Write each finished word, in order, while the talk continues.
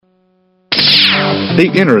the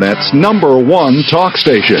Internet's #1 talk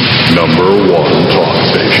station. #1 talk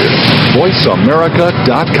station.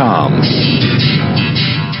 VoiceAmerica.com.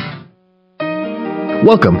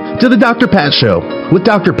 Welcome to the Dr. Pat Show with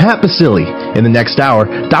Dr. Pat Baccili. In the next hour,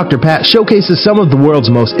 Dr. Pat showcases some of the world's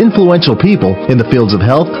most influential people in the fields of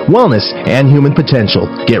health, wellness, and human potential.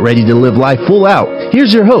 Get ready to live life full out.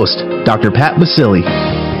 Here's your host, Dr. Pat Baccili.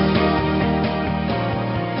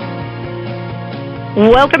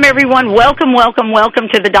 Welcome, everyone. Welcome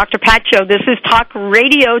to the Dr. Pat Show. This is talk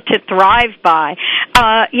radio to thrive by.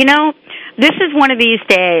 This is one of these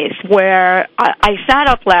days where I sat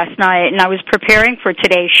up last night and I was preparing for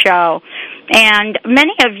today's show. And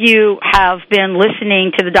many of you have been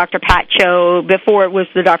listening to the Dr. Pat Show before it was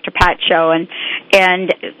the Dr. Pat Show.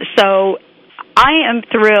 And so I am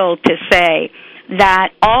thrilled to say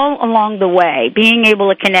that all along the way, being able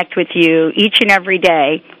to connect with you each and every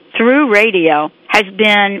day through radio has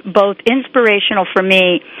been both inspirational for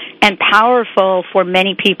me and powerful for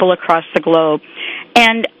many people across the globe.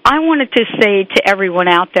 And I wanted to say to everyone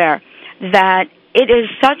out there that it is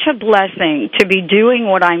such a blessing to be doing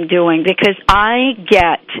what I'm doing because I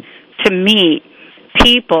get to meet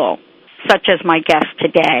people such as my guest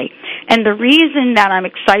today. And the reason that I'm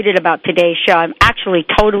excited about today's show, I'm actually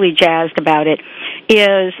totally jazzed about it,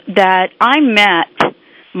 is that I met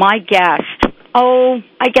my guest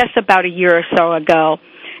I guess about a year or so ago,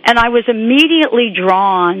 and I was immediately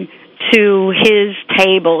drawn to his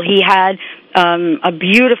table. He had a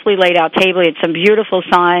beautifully laid out table. He had some beautiful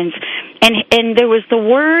signs, and there was the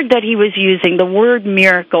word that he was using, the word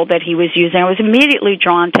miracle that he was using. I was immediately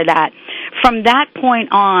drawn to that. From that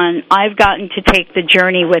point on, I've gotten to take the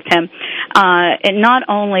journey with him, and not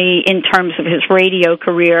only in terms of his radio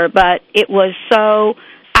career, but it was so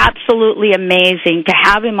absolutely amazing to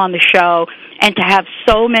have him on the show and to have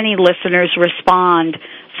so many listeners respond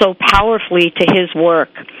so powerfully to his work.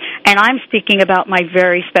 And I'm speaking about my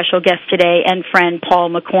very special guest today and friend, Paul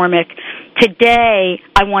McCormick. Today,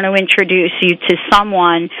 I want to introduce you to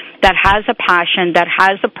someone that has a passion, that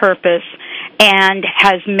has a purpose, and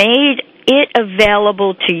has made it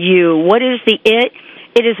available to you. What is the it?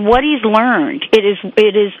 It is what he's learned. It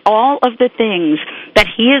is all of the things that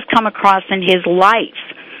he has come across in his life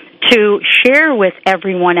to share with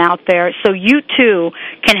everyone out there so you too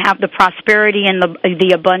can have the prosperity and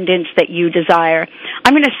the abundance that you desire.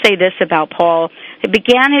 I'm going to say this about Paul. He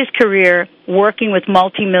began his career working with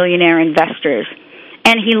multimillionaire investors,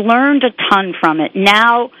 and he learned a ton from it.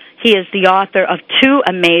 Now he is the author of 2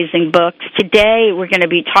 amazing books. Today we're going to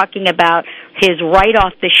be talking about his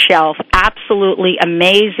right-off-the-shelf, absolutely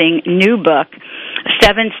amazing new book,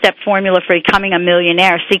 7-Step Formula for Becoming a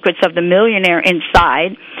Millionaire, Secrets of the Millionaire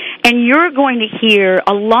Inside. And you're going to hear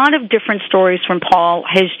a lot of different stories from Paul,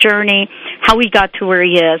 his journey, how he got to where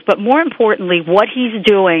he is, but more importantly, what he's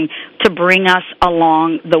doing to bring us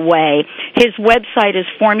along the way. His website is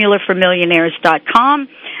formulaformillionaires.com.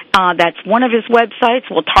 That's one of his websites.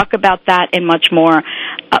 We'll talk about that and much more.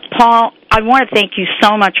 Paul, I want to thank you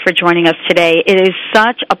so much for joining us today. It is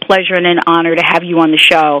such a pleasure and an honor to have you on the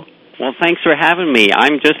show. Well, thanks for having me.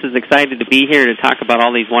 I'm just as excited to be here to talk about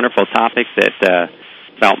all these wonderful topics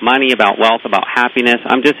about money, about wealth, about happiness.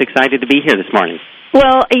 I'm just excited to be here this morning.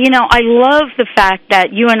 Well, I love the fact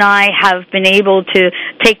that you and I have been able to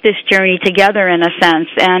take this journey together in a sense.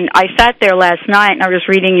 And I sat there last night and I was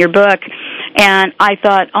reading your book, and I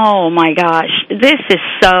thought, oh my gosh, this is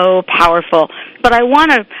so powerful. But I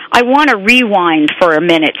want to rewind for a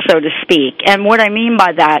minute, so to speak. And what I mean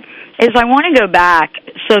by that is I want to go back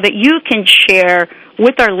so that you can share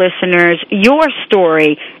with our listeners your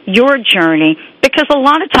story, your journey, because a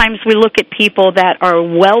lot of times we look at people that are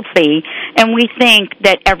wealthy and we think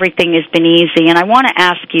that everything has been easy. And I want to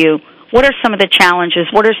ask you, what are some of the challenges,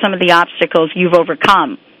 what are some of the obstacles you've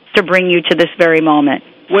overcome to bring you to this very moment?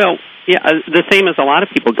 Well, the same as a lot of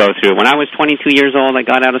people go through. When I was 22 years old, I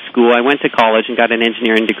got out of school. I went to college and got an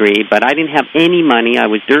engineering degree, but I didn't have any money. I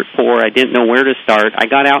was dirt poor. I didn't know where to start. I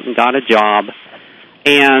got out and got a job,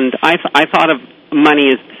 and I thought of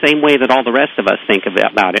money is the same way that all the rest of us think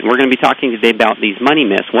about it. And we're going to be talking today about these money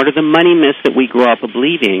myths. What are the money myths that we grew up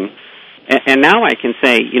believing? And now I can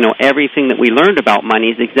say, everything that we learned about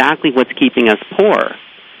money is exactly what's keeping us poor.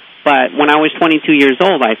 But when I was 22 years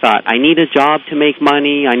old, I thought, I need a job to make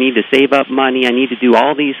money, I need to save up money, I need to do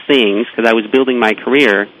all these things because I was building my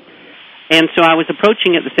career. And so I was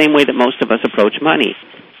approaching it the same way that most of us approach money.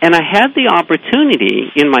 And I had the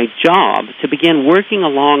opportunity in my job to begin working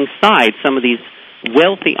alongside some of these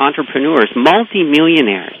wealthy entrepreneurs,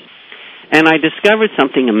 multimillionaires. And I discovered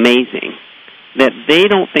something amazing, that they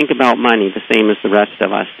don't think about money the same as the rest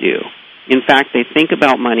of us do. In fact, they think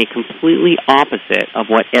about money completely opposite of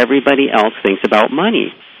what everybody else thinks about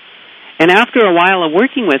money. And after a while of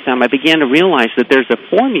working with them, I began to realize that there's a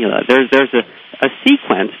formula, there's a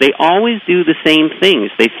sequence. They always do the same things.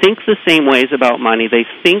 They think the same ways about money. They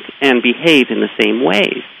think and behave in the same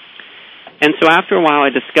ways. And so after a while, I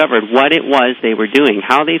discovered what it was they were doing,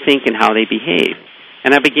 how they think and how they behave.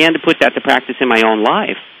 And I began to put that to practice in my own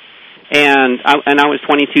life. And I was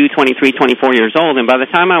 22, 23, 24 years old, and by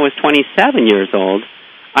the time I was 27 years old,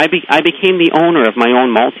 I became the owner of my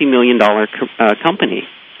own multi-million-dollar company.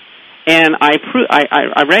 And I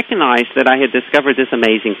recognized that I had discovered this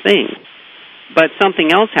amazing thing. But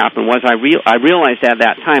something else happened was I realized at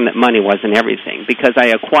that time that money wasn't everything, because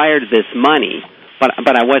I acquired this money, but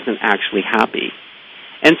I wasn't actually happy.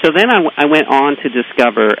 And so then I went on to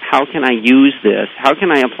discover, how can I use this? How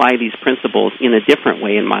can I apply these principles in a different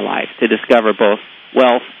way in my life to discover both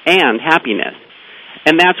wealth and happiness?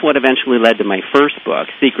 And that's what eventually led to my first book,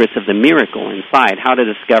 Secrets of the Miracle Inside, how to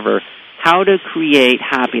discover how to create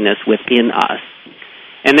happiness within us.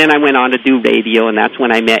 And then I went on to do radio, and that's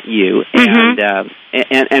when I met you. Mm-hmm.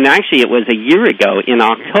 And actually, it was a year ago in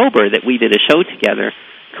October that we did a show together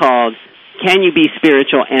called Can You Be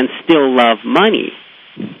Spiritual and Still Love Money?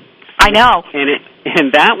 I know.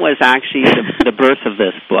 And that was actually the birth of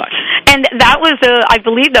this book. And that was I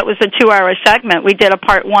believe that was a 2-hour segment. We did a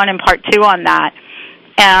part 1 and part 2 on that.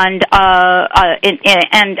 And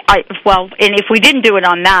if we didn't do it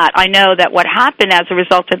on that, I know that what happened as a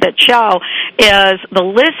result of that show is the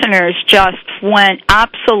listeners just went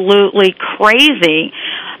absolutely crazy,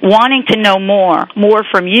 wanting to know more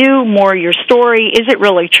from you, more your story. Is it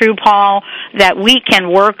really true, Paul, that we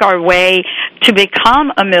can work our way to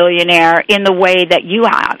become a millionaire in the way that you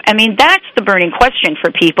have? I mean, that's the burning question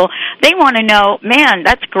for people. They want to know, man,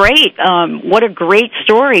 that's great. What a great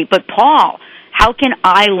story. But, Paul, how can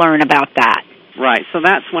I learn about that? Right. So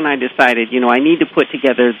that's when I decided, I need to put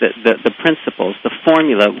together the principles, the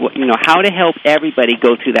formula, how to help everybody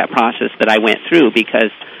go through that process that I went through, because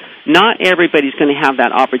not everybody's going to have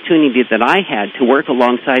that opportunity that I had to work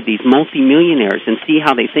alongside these multimillionaires and see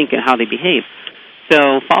how they think and how they behave.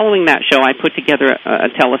 So following that show, I put together a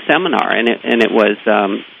teleseminar, and it was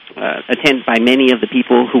attended by many of the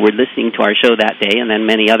people who were listening to our show that day, and then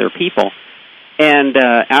many other people. And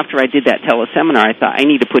after I did that teleseminar, I thought I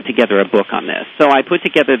need to put together a book on this. So I put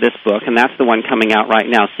together this book, and that's the one coming out right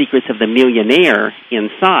now, Secrets of the Millionaire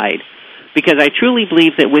Inside, because I truly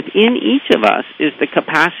believe that within each of us is the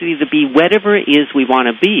capacity to be whatever it is we want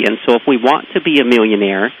to be. And so if we want to be a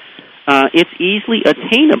millionaire, it's easily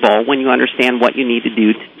attainable when you understand what you need to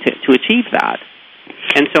do to achieve that.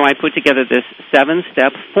 And so I put together this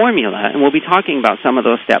 7-step formula, and we'll be talking about some of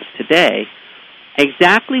those steps today,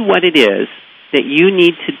 exactly what it is that you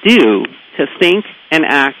need to do to think and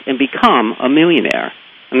act and become a millionaire.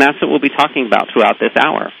 And that's what we'll be talking about throughout this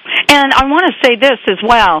hour. And I want to say this as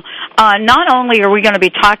well. Not only are we going to be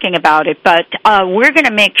talking about it, but we're going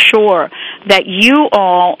to make sure that you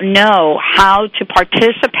all know how to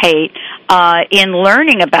participate in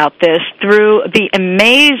learning about this through the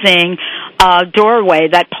amazing doorway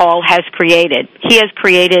that Paul has created. He has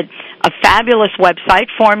created a fabulous website,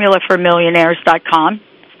 formulaformillionaires.com.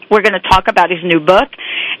 We're going to talk about his new book,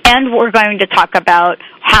 and we're going to talk about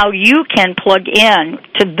how you can plug in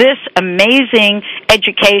to this amazing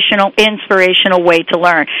educational, inspirational way to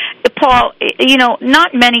learn. Paul,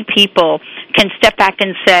 not many people can step back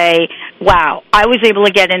and say, wow, I was able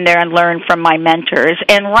to get in there and learn from my mentors.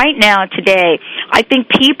 And right now, today, I think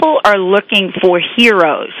people are looking for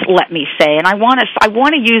heroes, let me say. And I want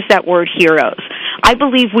to use that word heroes. I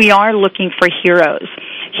believe we are looking for heroes.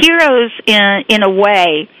 Heroes in a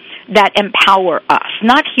way that empower us,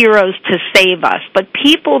 not heroes to save us, but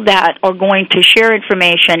people that are going to share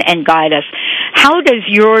information and guide us. How does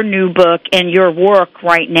your new book and your work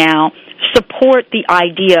right now support the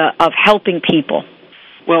idea of helping people?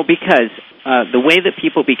 Well, because the way that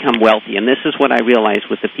people become wealthy, and this is what I realized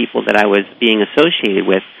with the people that I was being associated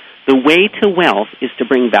with, the way to wealth is to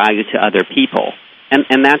bring value to other people.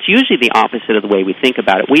 And that's usually the opposite of the way we think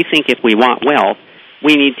about it. We think if we want wealth,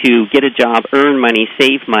 we need to get a job, earn money,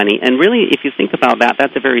 save money. And really, if you think about that,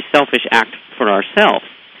 that's a very selfish act for ourselves.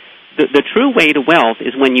 The true way to wealth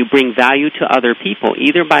is when you bring value to other people,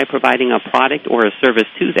 either by providing a product or a service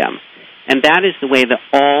to them. And that is the way that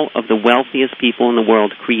all of the wealthiest people in the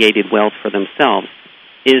world created wealth for themselves,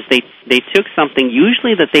 is they took something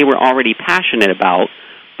usually that they were already passionate about,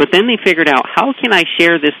 but then they figured out, how can I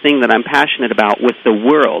share this thing that I'm passionate about with the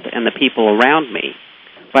world and the people around me?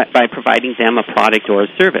 By providing them a product or a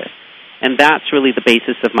service. And that's really the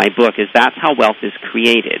basis of my book, is that's how wealth is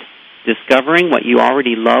created. discovering what you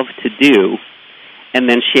already love to do and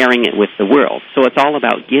then sharing it with the world. So it's all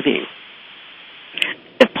about giving.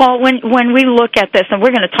 Paul, when we look at this, and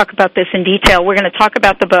we're going to talk about this in detail, we're going to talk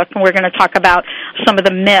about the book, and we're going to talk about some of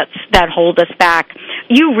the myths that hold us back.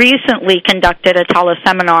 You recently conducted a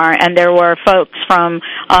teleseminar, and there were folks from,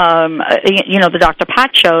 the Dr.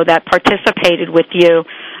 Pat Show that participated with you.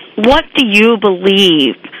 What do you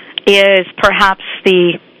believe is perhaps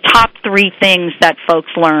the top 3 things that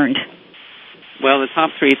folks learned? Well, the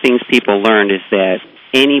top 3 things people learned is that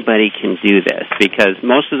anybody can do this, because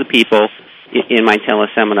most of the people in my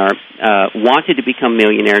teleseminar wanted to become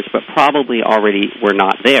millionaires, but probably already were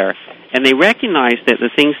not there. And they recognized that the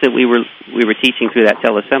things that we were teaching through that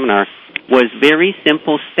teleseminar was very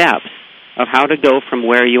simple steps of how to go from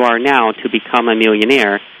where you are now to become a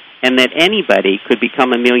millionaire, and that anybody could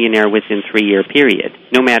become a millionaire within a 3-year period,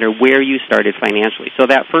 no matter where you started financially. So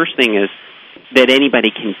that first thing is that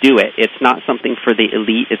anybody can do it. It's not something for the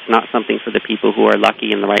elite. It's not something for the people who are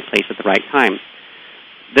lucky in the right place at the right time.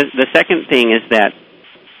 The second thing is that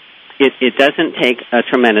it doesn't take a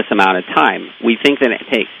tremendous amount of time. We think that it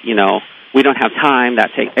takes, we don't have time.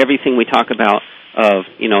 That takes everything we talk about of,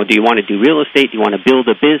 do you want to do real estate? Do you want to build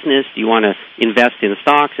a business? Do you want to invest in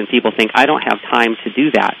stocks? And people think, I don't have time to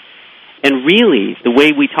do that. And really, the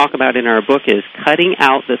way we talk about in our book is cutting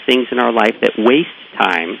out the things in our life that waste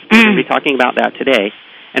time. We'll be talking about that today.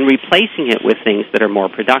 And replacing it with things that are more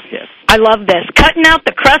productive. I love this. Cutting out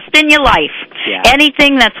the crust in your life. Yeah.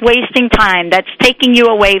 Anything that's wasting time, that's taking you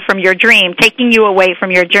away from your dream, taking you away from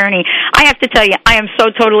your journey. I have to tell you, I am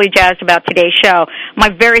so totally jazzed about today's show. My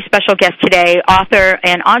very special guest today, author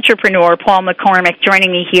and entrepreneur Paul McCormick,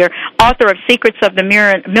 joining me here, author of Secrets of the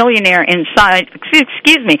Millionaire Inside,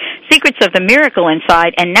 Secrets of the Miracle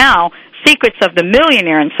Inside, and now Secrets of the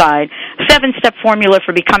Millionaire Inside, 7-step formula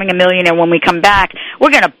for becoming a millionaire. When we come back,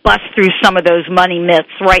 we're going to bust through some of those money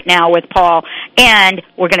myths right now with Paul, and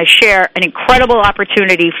we're going to share an incredible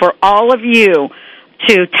opportunity for all of you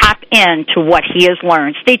to tap into what he has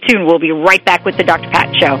learned. Stay tuned. We'll be right back with the Dr.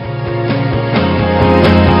 Pat Show.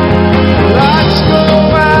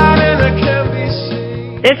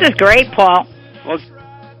 This is great, Paul.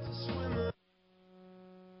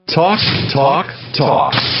 Talk, talk,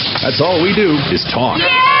 talk. That's all we do is talk.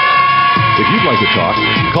 If you'd like to talk,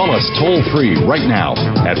 call us toll-free right now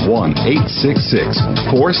at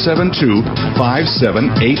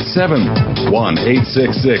 1-866-472-5787.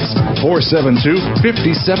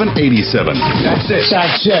 1-866-472-5787. That's it.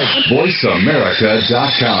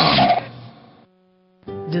 VoiceAmerica.com.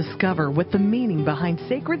 Discover what the meaning behind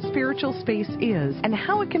sacred spiritual space is and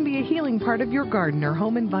how it can be a healing part of your garden or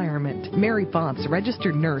home environment. Mary Fonts,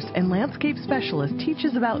 registered nurse and landscape specialist,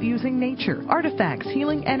 teaches about using nature, artifacts,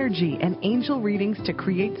 healing energy, and angel readings to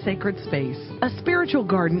create sacred space. A Spiritual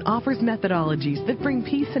Garden offers methodologies that bring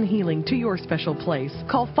peace and healing to your special place.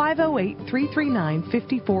 Call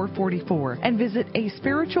 508-339-5444 and visit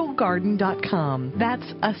aspiritualgarden.com.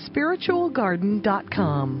 That's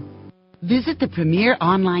aspiritualgarden.com. Visit the premier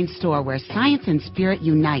online store where science and spirit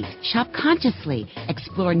unite. Shop consciously,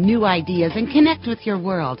 explore new ideas, and connect with your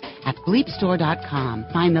world at bleepstore.com.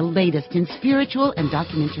 Find the latest in spiritual and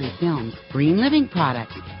documentary films, green living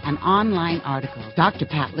products, and online articles. Dr.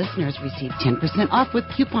 Pat listeners receive 10% off with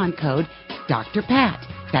coupon code Dr. Pat.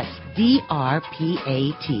 That's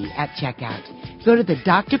DRPAT at checkout. Go to the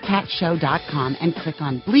drpatshow.com and click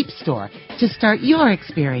on Bleep Store to start your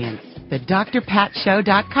experience. The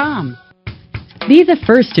drpatshow.com. Be the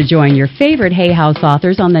first to join your favorite Hay House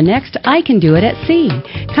authors on the next I Can Do It at Sea.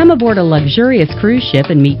 Come aboard a luxurious cruise ship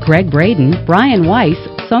and meet Greg Braden, Brian Weiss,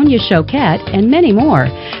 Sonia Choquette, and many more.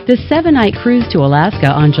 The 7-night cruise to Alaska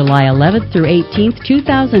on July 11th through 18th,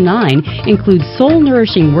 2009 includes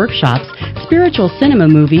soul-nourishing workshops, spiritual cinema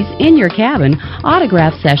movies in your cabin,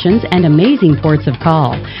 autograph sessions, and amazing ports of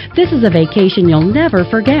call. This is a vacation you'll never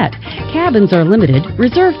forget. Cabins are limited.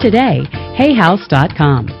 Reserve today.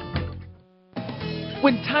 HayHouse.com.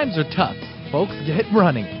 When times are tough, folks get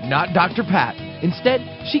running, not Dr. Pat. Instead,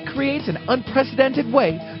 she creates an unprecedented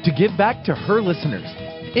way to give back to her listeners.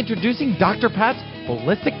 Introducing Dr. Pat's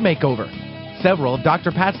Holistic Makeover. Several of Dr.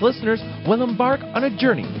 Pat's listeners will embark on a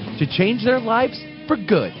journey to change their lives for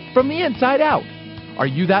good, from the inside out. Are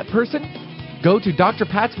you that person? Go to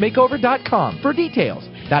drpatsmakeover.com for details.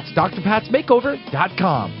 That's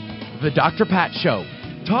drpatsmakeover.com. The Dr. Pat Show.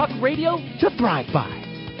 Talk radio to thrive by.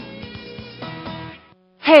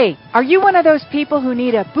 Hey, are you one of those people who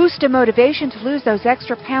need a boost of motivation to lose those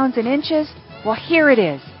extra pounds and inches? Well, here it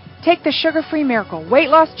is. Take the Sugar-Free Miracle Weight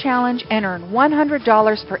Loss Challenge and earn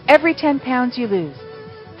 $100 for every 10 pounds you lose.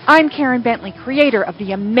 I'm Karen Bentley, creator of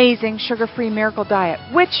the amazing sugar-free miracle diet,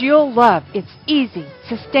 which you'll love. It's easy,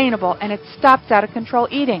 sustainable, and it stops out-of-control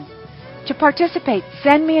eating. To participate,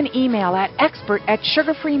 send me an email at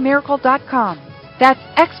expert@sugarfreemiracle.com. That's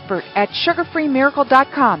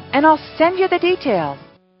expert@sugarfreemiracle.com, and I'll send you the details.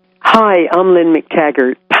 Hi, I'm Lynn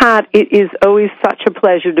McTaggart. Pat, it is always such a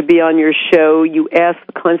pleasure to be on your show. You ask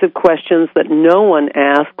the kinds of questions that no one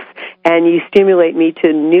asks, and you stimulate me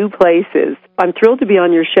to new places. I'm thrilled to be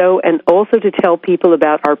on your show and also to tell people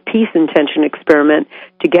about our Peace Intention Experiment.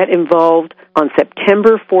 To get involved on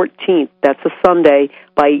September 14th, that's a Sunday,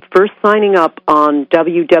 by first signing up on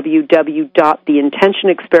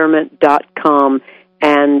www.theintentionexperiment.com,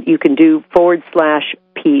 and you can do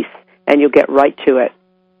 /peace, and you'll get right to it.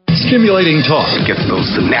 Stimulating talk. It gets those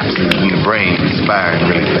synapses in your brain firing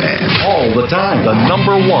really fast. All the time. The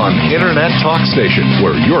 #1 Internet talk station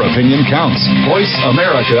where your opinion counts.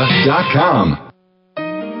 VoiceAmerica.com.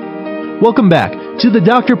 Welcome back to the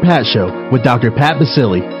Dr. Pat Show with Dr. Pat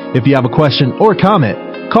Basili. If you have a question or comment,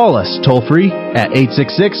 call us toll-free at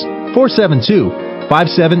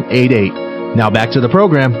 866-472-5788. Now back to the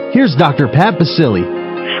program. Here's Dr. Pat Basili.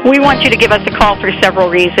 We want you to give us a call for several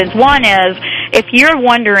reasons. One is, if you're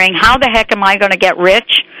wondering, how the heck am I going to get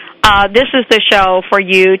rich? This is the show for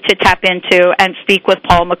you to tap into and speak with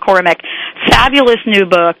Paul McCormick. Fabulous new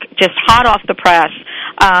book, just hot off the press.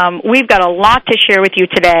 We've got a lot to share with you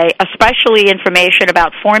today, especially information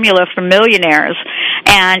about Formula for Millionaires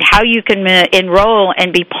and how you can enroll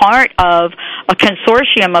and be part of a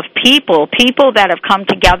consortium of people that have come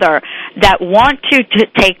together that want to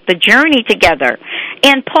take the journey together.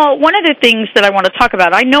 And Paul, one of the things that I want to talk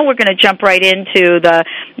about, I know we're going to jump right into the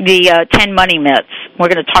 10 money myths. We're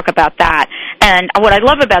going to talk about that. And what I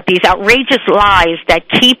love about these outrageous lies that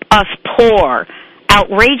keep us poor,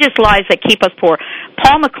 outrageous lies that keep us poor.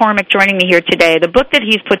 Paul McCormick joining me here today. The book that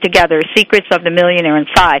he's put together, Secrets of the Millionaire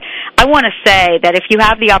Inside. I want to say that if you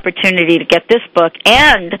have the opportunity to get this book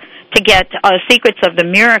and to get Secrets of the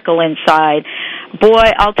Miracle Inside,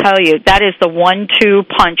 boy, I'll tell you, that is the 1-2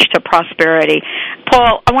 punch to prosperity.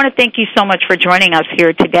 Paul, I want to thank you so much for joining us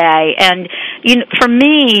here today. And for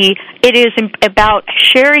me, it is about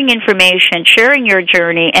sharing information, sharing your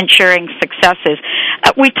journey, and sharing successes.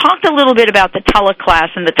 We talked a little bit about the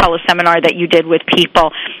teleclass and the teleseminar that you did with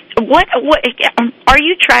people. What are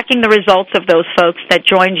you tracking the results of those folks that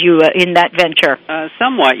joined you in that venture?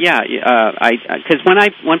 Somewhat, yeah. Because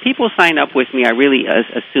when people sign up with me, I really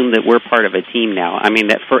assume that we're part of a team now. I mean,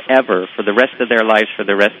 that forever, for the rest of their lives, for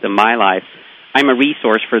the rest of my life, I'm a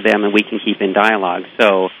resource for them, and we can keep in dialogue.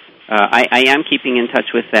 So I am keeping in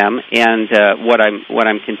touch with them, and what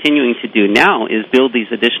I'm continuing to do now is build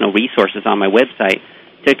these additional resources on my website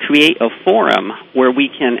to create a forum where we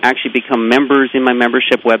can actually become members in my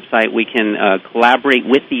membership website. We can collaborate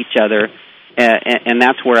with each other, and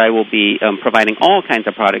that's where I will be providing all kinds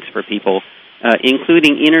of products for people,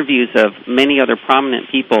 including interviews of many other prominent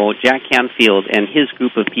people, Jack Canfield and his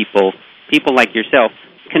group of people like yourself,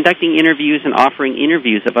 conducting interviews and offering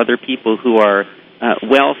interviews of other people who are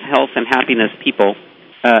wealth, health, and happiness people,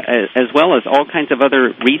 as well as all kinds of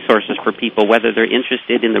other resources for people, whether they're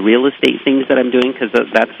interested in the real estate things that I'm doing, because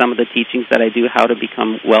that's some of the teachings that I do, how to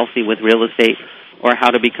become wealthy with real estate, or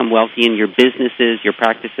how to become wealthy in your businesses, your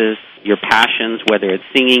practices, your passions, whether it's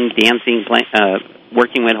singing, dancing,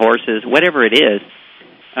 working with horses, whatever it is,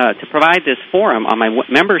 to provide this forum on my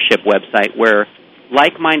membership website where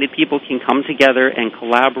like-minded people can come together and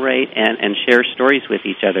collaborate and share stories with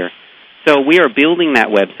each other. So we are building that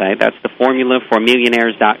website. That's the formula for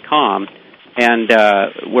millionaires.com. And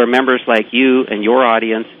where members like you and your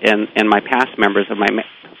audience and my past members of my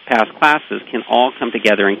past classes can all come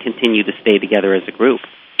together and continue to stay together as a group.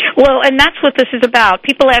 Well, and that's what this is about.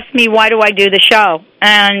 People ask me, why do I do the show?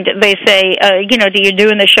 And they say, do you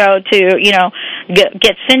doing the show to,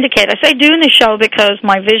 get syndicated? I say, doing the show because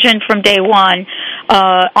my vision from day one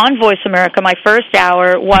on Voice America, my first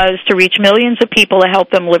hour, was to reach millions of people to help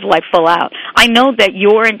them live life full out. I know that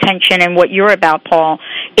your intention and what you're about, Paul,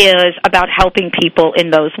 is about helping people in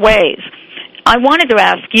those ways. I wanted to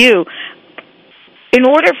ask you, in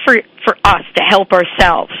order for us to help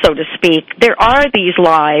ourselves, so to speak, there are these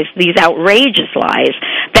lies, these outrageous lies,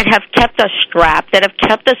 that have kept us strapped, that have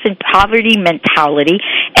kept us in poverty mentality,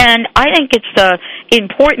 and I think it's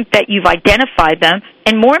important that you've identified them,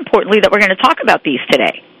 and more importantly, that we're going to talk about these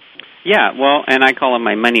today. Yeah, well, and I call them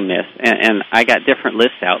my money myths, and I got different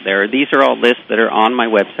lists out there. These are all lists that are on my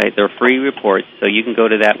website. They're free reports, so you can go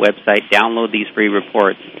to that website, download these free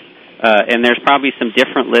reports. And there's probably some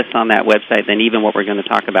different lists on that website than even what we're going to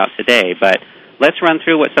talk about today. But let's run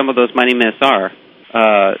through what some of those money myths are.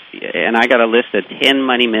 and I got a list of 10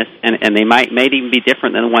 money myths, and they might even be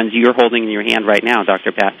different than the ones you're holding in your hand right now,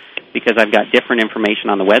 Dr. Pat, because I've got different information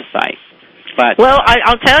on the website. But well,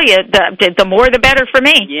 I'll tell you, the more the better for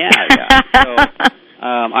me. Yeah.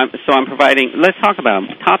 So I'm providing. Let's talk about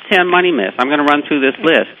them. Top 10 money myths. I'm going to run through this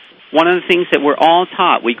list. One of the things that we're all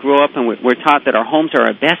taught, we grow up and we're taught that our homes are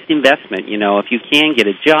our best investment. You know, if you can get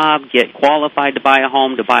a job, get qualified to buy a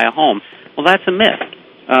home. Well, that's a myth.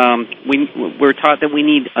 We're taught that we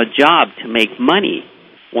need a job to make money.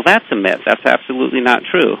 Well, that's a myth. That's absolutely not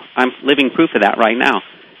true. I'm living proof of that right now.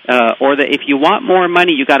 Or that if you want more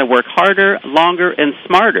money, you got to work harder, longer, and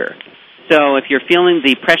smarter. So if you're feeling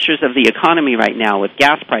the pressures of the economy right now with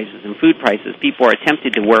gas prices and food prices, people are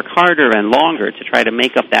tempted to work harder and longer to try to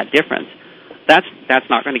make up that difference. That's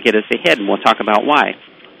not going to get us ahead, and we'll talk about why.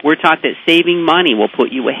 We're taught that saving money will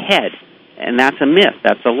put you ahead, and that's a myth.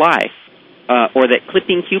 That's a lie. Or that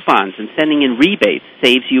clipping coupons and sending in rebates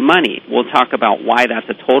saves you money. We'll talk about why that's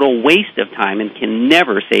a total waste of time and can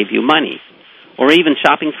never save you money. Or even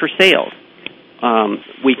shopping for sales.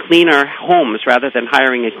 We clean our homes rather than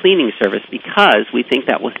hiring a cleaning service because we think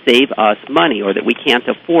that will save us money, or that we can't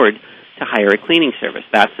afford to hire a cleaning service.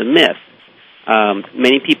 That's a myth.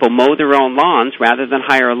 Many people mow their own lawns rather than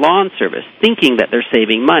hire a lawn service, thinking that they're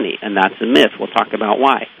saving money, and that's a myth. We'll talk about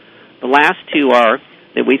why. The last two are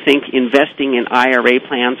that we think investing in IRA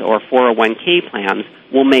plans or 401k plans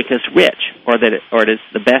will make us rich, or that it is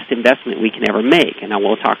the best investment we can ever make. And I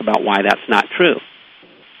will talk about why that's not true.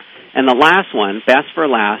 And the last one, best for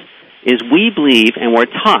last, is we believe and we're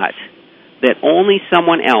taught that only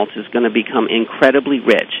someone else is going to become incredibly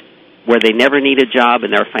rich, where they never need a job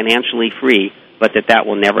and they're financially free, but that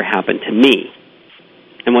will never happen to me.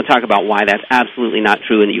 And we'll talk about why that's absolutely not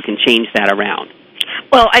true, and you can change that around.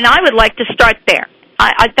 Well, and I would like to start there.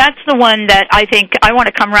 That's the one that I think I want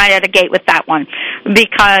to come right out of the gate with that one,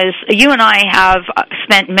 because you and I have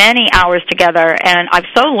spent many hours together, and I've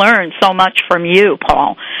learned so much from you,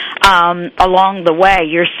 Paul, along the way.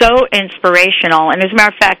 You're so inspirational, and as a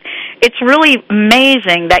matter of fact, it's really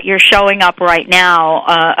amazing that you're showing up right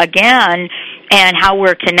now again, and how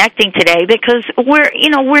we're connecting today, because we're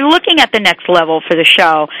looking at the next level for the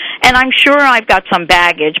show, and I'm sure I've got some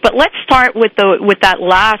baggage. But let's start with that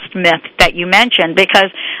last myth that you mentioned, because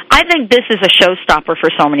I think this is a showstopper for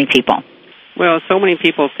so many people. Well, so many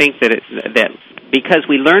people think that because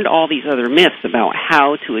we learned all these other myths about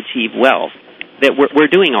how to achieve wealth, that we're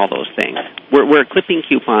doing all those things. We're clipping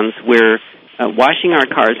coupons. We're washing our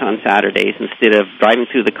cars on Saturdays instead of driving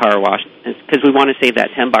through the car wash because we want to save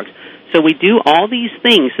that $10. So we do all these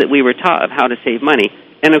things that we were taught of how to save money,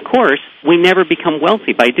 and of course, we never become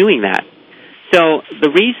wealthy by doing that. So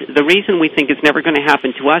the reason we think it's never going to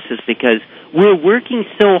happen to us is because we're working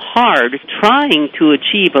so hard trying to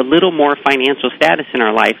achieve a little more financial status in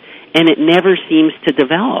our life, and it never seems to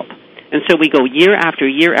develop. And so we go year after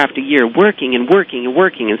year after year working and working and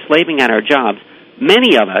working and slaving at our jobs.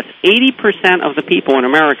 Many of us, 80% of the people in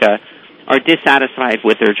America, are dissatisfied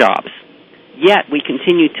with their jobs. Yet we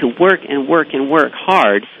continue to work and work and work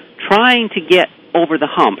hard, trying to get over the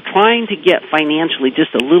hump, trying to get financially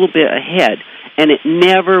just a little bit ahead, and it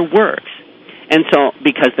never works. And so,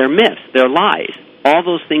 because they're myths, they're lies, all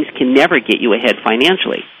those things can never get you ahead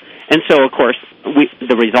financially. And so, of course,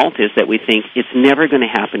 the result is that we think it's never going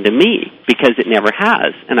to happen to me because it never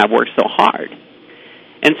has, and I've worked so hard.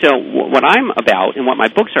 And so what I'm about and what my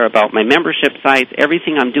books are about, my membership sites,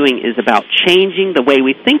 everything I'm doing is about changing the way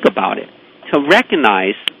we think about it, to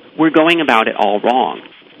recognize we're going about it all wrong.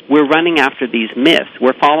 We're running after these myths.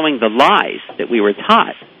 We're following the lies that we were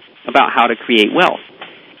taught about how to create wealth.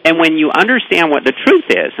 And when you understand what the truth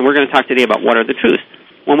is, and we're going to talk today about what are the truths,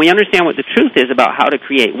 when we understand what the truth is about how to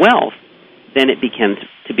create wealth, then it begins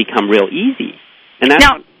to become real easy. And that's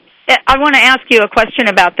now, I want to ask you a question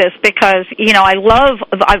about this because, I love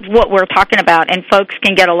what we're talking about, and folks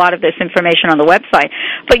can get a lot of this information on the website.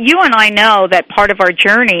 But you and I know that part of our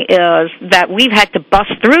journey is that we've had to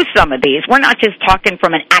bust through some of these. We're not just talking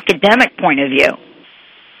from an academic point of view.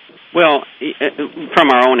 Well, from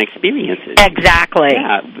our own experiences. Exactly.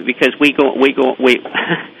 Yeah, because we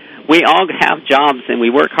all have jobs, and we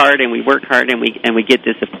work hard, and we get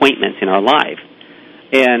disappointments in our life.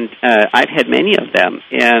 And I've had many of them.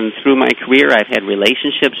 And through my career, I've had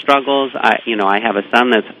relationship struggles. I have a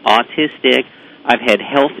son that's autistic. I've had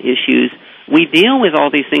health issues. We deal with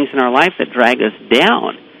all these things in our life that drag us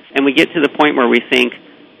down. And we get to the point where we think,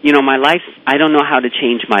 my life, I don't know how to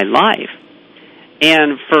change my life.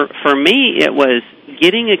 And for me, it was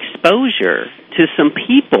getting exposure to some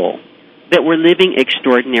people that were living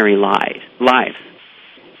extraordinary lives.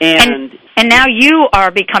 And And now you are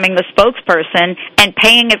becoming the spokesperson and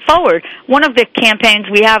paying it forward. One of the campaigns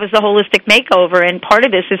we have is the holistic makeover, and part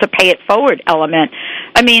of this is a pay it forward element.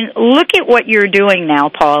 I mean, look at what you're doing now,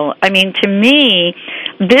 Paul. I mean, to me,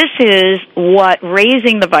 this is what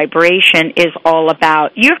raising the vibration is all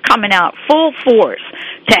about. You're coming out full force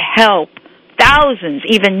to help thousands,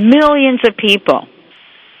 even millions of people.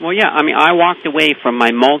 Well, yeah, I mean, I walked away from my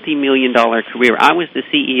multi-million-dollar career. I was the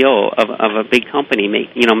CEO of a big company,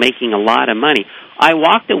 making a lot of money. I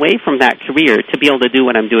walked away from that career to be able to do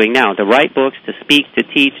what I'm doing now, to write books, to speak, to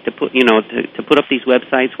teach, to put up these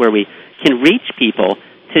websites where we can reach people,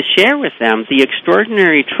 to share with them the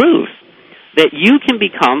extraordinary truth that you can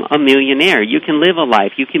become a millionaire. You can live a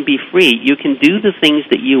life. You can be free. You can do the things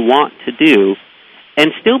that you want to do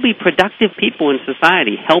and still be productive people in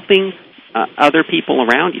society, helping other people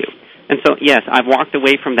around you. And so, yes, I've walked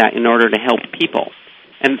away from that in order to help people.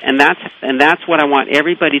 And that's what I want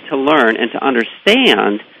everybody to learn and to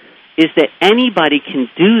understand, is that anybody can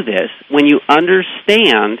do this when you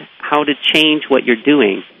understand how to change what you're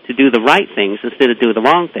doing, to do the right things instead of do the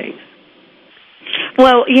wrong things.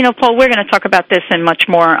 Well, Paul, we're going to talk about this and much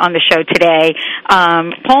more on the show today.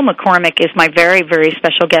 Paul McCormick is my very, very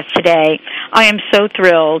special guest today. I am so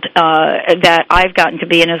thrilled that I've gotten to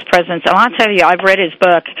be in his presence. And I'll tell you, I've read his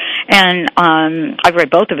book, and I've read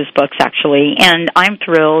both of his books, actually, and I'm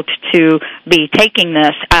thrilled to be taking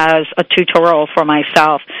this as a tutorial for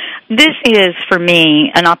myself. This is, for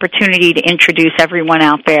me, an opportunity to introduce everyone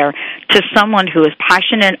out there to someone who is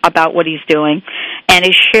passionate about what he's doing and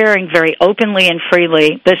is sharing very openly and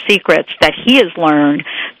freely the secrets that he has learned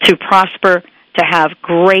to prosper, to have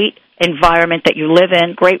great environment that you live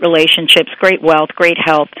in, great relationships, great wealth, great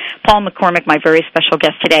health. Paul McCormick, my very special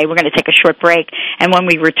guest today. We're going to take a short break, and when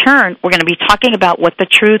we return, we're going to be talking about what the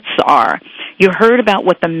truths are. You heard about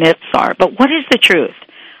what the myths are, but what is the truth?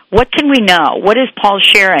 What can we know? What is Paul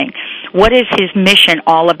sharing? What is his mission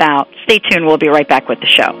all about? Stay tuned. We'll be right back with the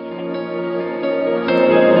show.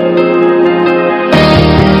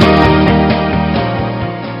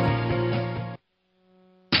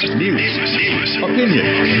 News, opinion,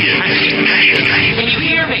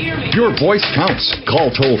 your voice counts.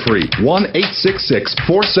 Call toll-free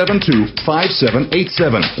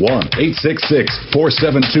 1-866-472-5787.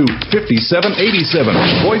 1-866-472-5787.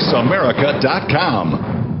 VoiceAmerica.com.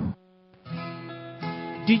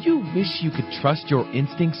 Do you wish you could trust your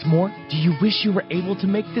instincts more? Do you wish you were able to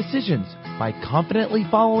make decisions by confidently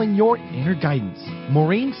following your inner guidance?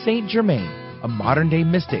 Maureen St. Germain, a modern-day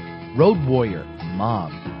mystic, road warrior,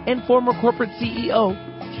 mom, and former corporate CEO,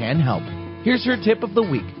 can help. Here's her tip of the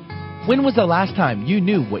week. When was the last time you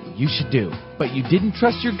knew what you should do, but you didn't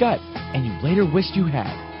trust your gut, and you later wished you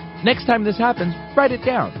had? Next time this happens, write it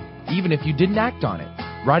down, even if you didn't act on it.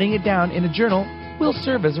 Writing it down in a journal will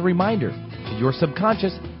serve as a reminder to your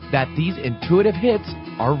subconscious that these intuitive hits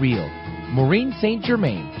are real. Maureen St.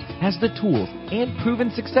 Germain has the tools and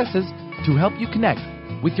proven successes to help you connect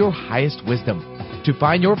with your highest wisdom. To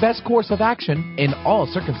find your best course of action in all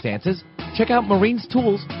circumstances, check out Maureen's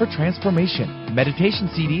tools for transformation, meditation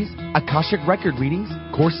CDs, Akashic record readings,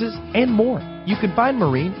 courses, and more. You can find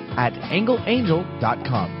Maureen at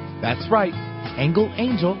angleangel.com. That's right,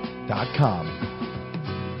 angleangel.com.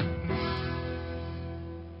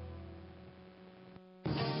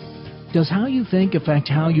 Does how you think affect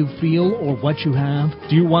how you feel or what you have?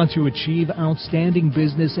 Do you want to achieve outstanding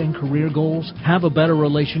business and career goals, have a better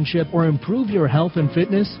relationship, or improve your health and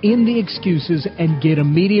fitness? End the excuses and get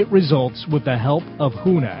immediate results with the help of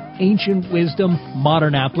Huna, Ancient Wisdom,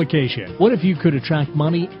 Modern Application. What if you could attract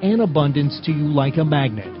money and abundance to you like a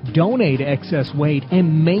magnet? Donate excess weight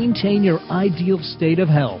and maintain your ideal state of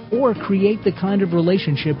health, or create the kind of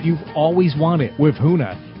relationship you've always wanted. With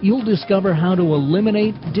Huna, you'll discover how to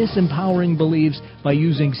eliminate disempowering beliefs by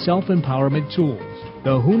using self-empowerment tools. The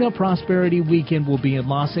Huna Prosperity Weekend will be in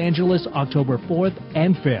Los Angeles, October 4th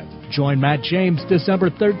and 5th. Join Matt James December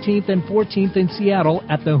 13th and 14th in Seattle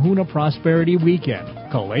at the Huna Prosperity Weekend.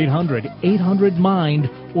 Call 800-800-MIND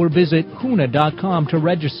or visit Huna.com to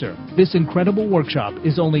register. This incredible workshop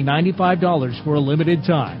is only $95 for a limited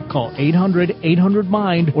time. Call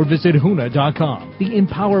 800-800-MIND or visit Huna.com. The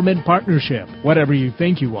Empowerment Partnership. Whatever you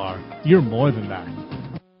think you are, you're more than that.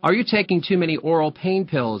 Are you taking too many oral pain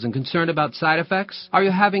pills and concerned about side effects? Are you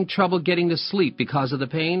having trouble getting to sleep because of the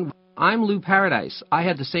pain? I'm Lou Paradise. I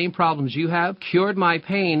had the same problems you have, cured my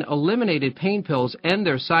pain, eliminated pain pills and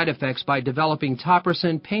their side effects by developing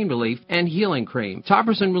Topricin Pain Relief and Healing Cream.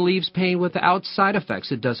 Topricin relieves pain without side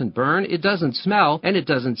effects. It doesn't burn, it doesn't smell, and it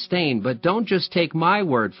doesn't stain. But don't just take my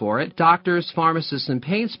word for it. Doctors, pharmacists, and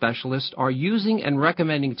pain specialists are using and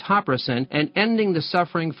recommending Topricin and ending the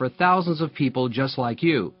suffering for thousands of people just like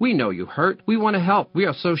you. We know you hurt. We want to help. We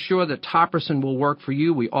are so sure that Topricin will work for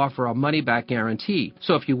you, we offer a money-back guarantee.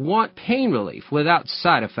 So if you want pain relief without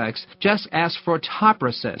side effects, just ask for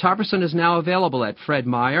Topricin. Topricin is now available at Fred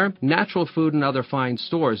Meyer, Natural Food, and other fine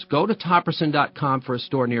stores. Go to Topricin.com for a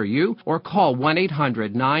store near you or call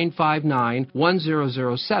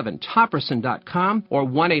 1-800-959-1007. Topricin.com or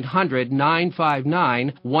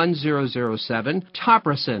 1-800-959-1007.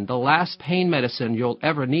 Topricin, the last pain medicine you'll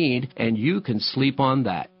ever need, and you can sleep on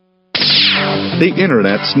that. The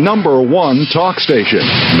Internet's #1 talk station.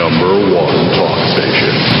 #1 talk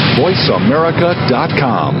station.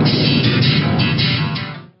 VoiceAmerica.com.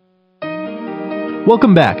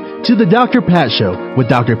 Welcome back to the Dr. Pat Show with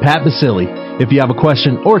Dr. Pat Basili. If you have a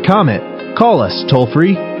question or comment, call us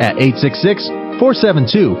toll-free at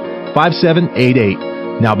 866-472-5788.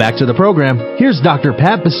 Now back to the program. Here's Dr.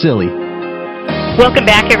 Pat Basili. Welcome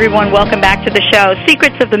back, everyone. Welcome back to the show.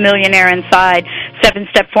 Secrets of the Millionaire Inside,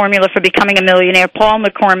 7-step formula for becoming a millionaire. Paul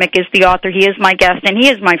McCormick is the author. He is my guest, and he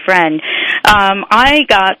is my friend. I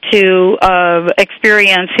got to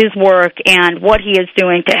experience his work and what he is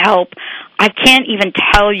doing to help. I can't even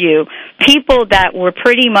tell you, people that were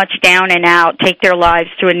pretty much down and out take their lives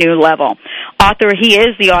to a new level. He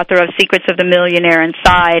is the author of Secrets of the Millionaire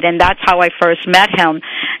Inside, and that's how I first met him.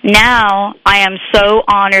 Now, I am so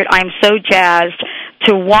honored, I'm so jazzed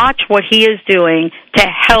to watch what he is doing to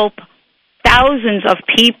help thousands of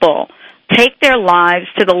people take their lives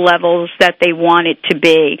to the levels that they want it to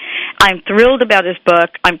be. I'm thrilled about his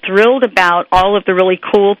book. I'm thrilled about all of the really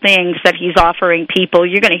cool things that he's offering people.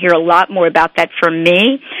 You're going to hear a lot more about that from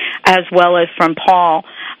me as well as from Paul.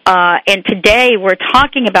 And today we're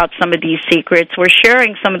talking about some of these secrets. We're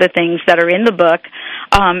sharing some of the things that are in the book.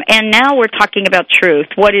 And now we're talking about truth.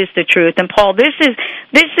 What is the truth? And Paul, this is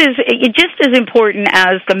just as important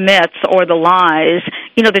as the myths or the lies.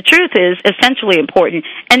 You know, the truth is essentially important.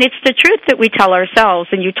 And it's the truth that we tell ourselves.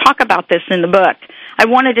 And you talk about this in the book. I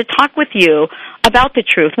wanted to talk with you about the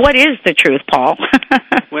truth. What is the truth, Paul?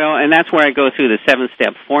 Well, and that's where I go through the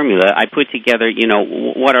 7-step formula. I put together,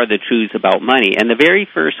 what are the truths about money? And the very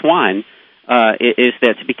first one is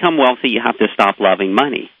that to become wealthy, you have to stop loving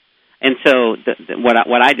money. And so what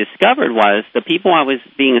I discovered was the people I was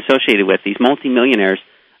being associated with, these multimillionaires,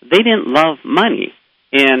 they didn't love money.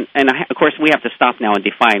 And of course, we have to stop now and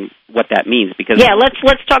define what that means. Because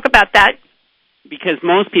let's talk about that. Because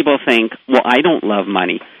most people think, well, I don't love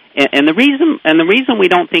money. And the reason we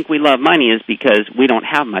don't think we love money is because we don't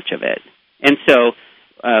have much of it. And so,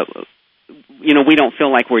 we don't feel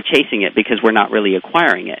like we're chasing it because we're not really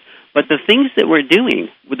acquiring it. But the things that we're doing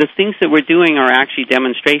are actually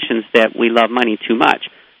demonstrations that we love money too much.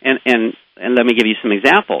 And let me give you some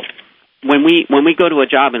examples. When we go to a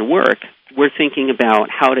job and work, we're thinking about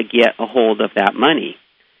how to get a hold of that money.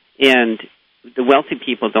 And the wealthy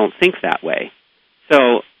people don't think that way.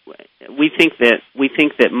 So we think that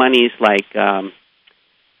money's like,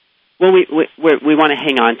 we want to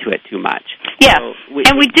hang on to it too much. Yeah,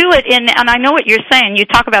 so we do it and I know what you're saying. You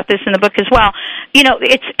talk about this in the book as well.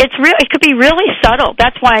 It could be really subtle.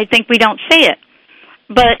 That's why I think we don't see it.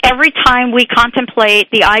 But every time we contemplate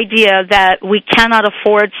the idea that we cannot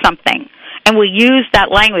afford something, and we use that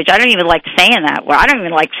language. I don't even like saying that. Well, I don't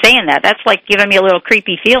even like saying that. That's like giving me a little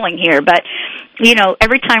creepy feeling here. But,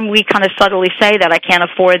 every time we kind of subtly say that I can't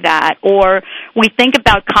afford that, or we think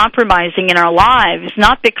about compromising in our lives,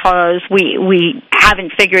 not because we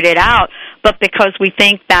haven't figured it out, but because we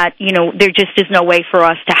think that, there just is no way for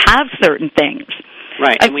us to have certain things.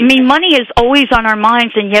 Right. I mean, money is always on our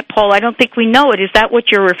minds, and yet, Paul, I don't think we know it. Is that what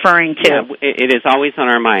you're referring to? Yeah, it is always on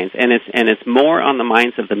our minds, and it's more on the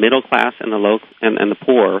minds of the middle class and the low and the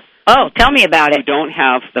poor. Oh, tell me about it. Who don't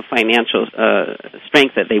have the financial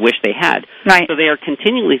strength that they wish they had. Right. So they are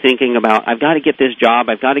continually thinking about, I've got to get this job,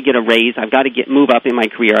 I've got to get a raise, I've got to move up in my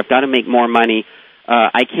career, I've got to make more money.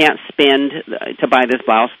 I can't spend to buy this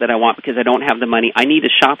blouse that I want because I don't have the money. I need to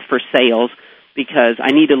shop for sales because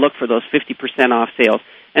I need to look for those 50% off sales.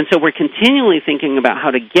 And so we're continually thinking about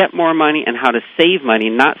how to get more money and how to save money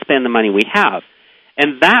and not spend the money we have.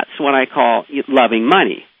 And that's what I call loving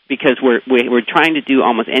money, because we're trying to do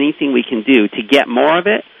almost anything we can do to get more of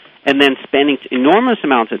it and then spending enormous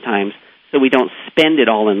amounts of time so we don't spend it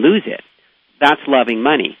all and lose it. That's loving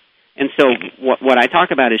money. And so what I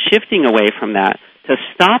talk about is shifting away from that to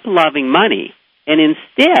stop loving money and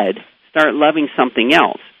instead start loving something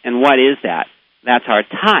else. And what is that? That's our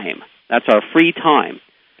time. That's our free time.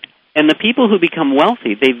 And the people who become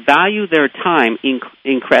wealthy, they value their time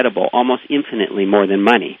incredible, almost infinitely more than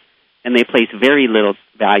money. And they place very little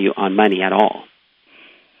value on money at all.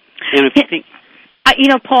 And if you think...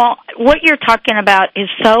 Paul, what you're talking about is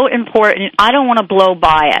so important. I don't want to blow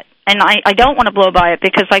by it. And I don't want to blow by it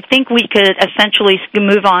because I think we could essentially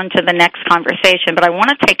move on to the next conversation. But I want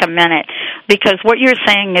to take a minute because what you're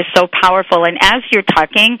saying is so powerful. And as you're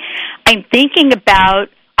talking, I'm thinking about,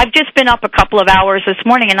 I've just been up a couple of hours this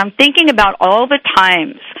morning, and I'm thinking about all the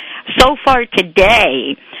times so far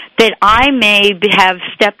today that I may have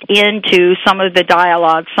stepped into some of the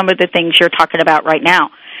dialogue, some of the things you're talking about right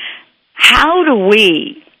now. How do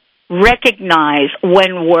we recognize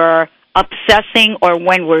when we're obsessing or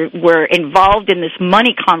when we're involved in this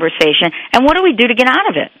money conversation, and what do we do to get out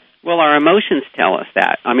of it? Well, our emotions tell us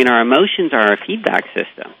that. I mean, our emotions are our feedback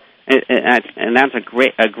system, and that's a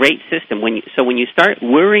great system. When you start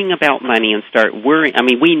worrying about money and start worrying, I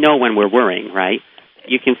mean, we know when we're worrying, right?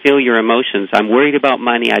 You can feel your emotions. I'm worried about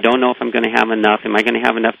money. I don't know if I'm going to have enough. Am I going to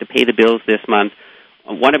have enough to pay the bills this month?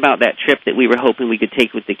 What about that trip that we were hoping we could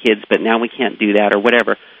take with the kids, but now we can't do that, or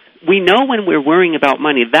whatever? We know when we're worrying about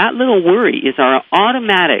money, that little worry is our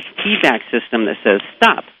automatic feedback system that says,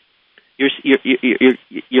 stop.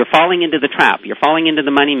 You're falling into the trap. You're falling into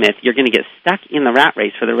the money myth. You're going to get stuck in the rat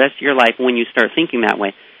race for the rest of your life when you start thinking that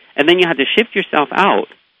way. And then you have to shift yourself out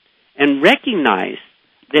and recognize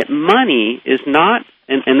that money is not,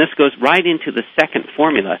 and this goes right into the second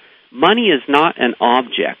formula, money is not an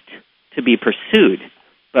object to be pursued,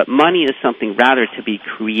 but money is something rather to be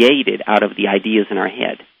created out of the ideas in our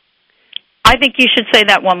head. I think you should say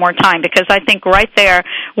that one more time because I think right there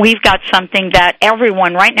we've got something that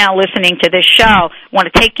everyone right now listening to this show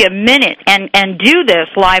want to take you a minute and do this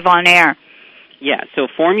live on air. Yeah, so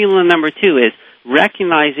formula number 2 is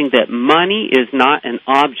recognizing that money is not an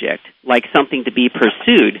object like something to be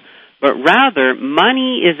pursued, but rather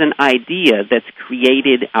money is an idea that's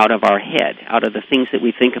created out of our head, out of the things that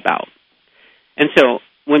we think about. And so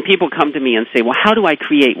when people come to me and say, well, how do I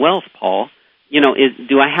create wealth, Paul?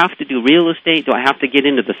 Do I have to do real estate? Do I have to get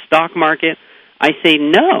into the stock market? I say,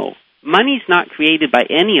 no. Money's not created by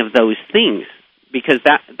any of those things because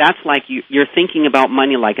that's like you're thinking about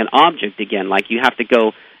money like an object again, like you have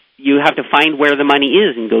to find where the money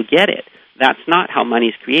is and go get it. That's not how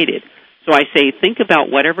money's created. So I say, think about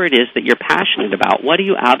whatever it is that you're passionate about. What do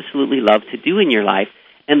you absolutely love to do in your life?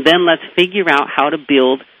 And then let's figure out how to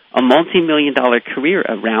build a multi-million-dollar career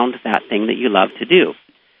around that thing that you love to do.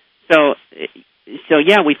 So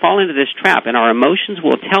yeah, we fall into this trap, and our emotions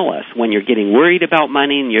will tell us when you're getting worried about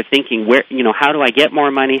money and you're thinking, how do I get more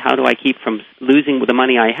money? How do I keep from losing the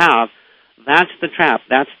money I have? That's the trap.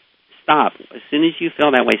 Stop. As soon as you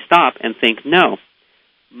feel that way, stop and think, no,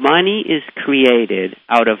 money is created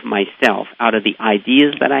out of myself, out of the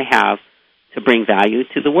ideas that I have to bring value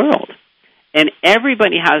to the world. And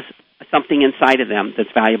everybody has something inside of them that's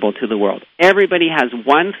valuable to the world. Everybody has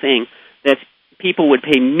one thing that people would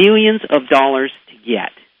pay millions of dollars to get.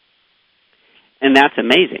 And that's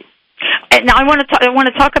amazing. And I want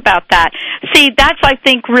to talk about that. See, that's, I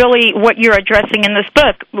think, really what you're addressing in this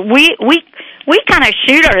book. We kind of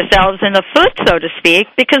shoot ourselves in the foot, so to speak,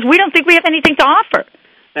 because we don't think we have anything to offer.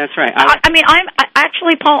 That's right.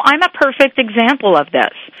 Paul, I'm a perfect example of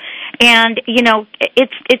this. And,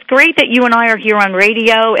 it's great that you and I are here on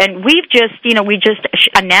radio, and we just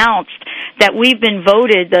announced that we've been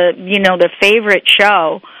voted the favorite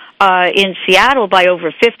show in Seattle by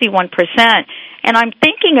over 51%. And I'm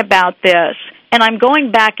thinking about this, and I'm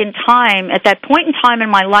going back in time at that point in time in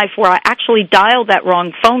my life where I actually dialed that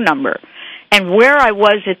wrong phone number and where I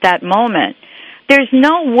was at that moment. There's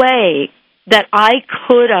no way that I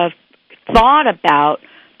could have thought about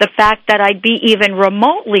the fact that I'd be even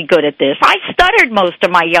remotely good at this. I stuttered most of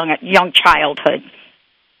my young childhood.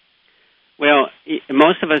 Well,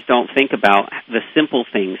 most of us don't think about the simple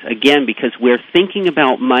things, again, because we're thinking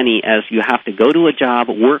about money as you have to go to a job,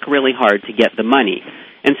 work really hard to get the money.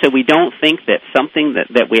 And so we don't think that something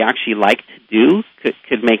that we actually like to do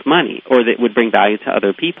could make money or that would bring value to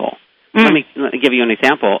other people. Let me give you an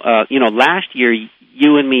example. Last year,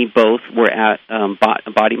 you and me both were at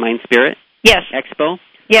Body, Mind, Spirit Expo.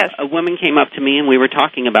 Yes. A woman came up to me, and we were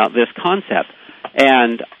talking about this concept.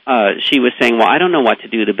 And she was saying, well, I don't know what to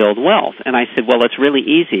do to build wealth. And I said, well, it's really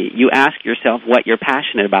easy. You ask yourself what you're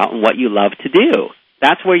passionate about and what you love to do.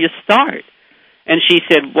 That's where you start. And she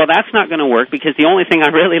said, well, that's not going to work because the only thing I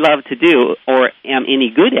really love to do or am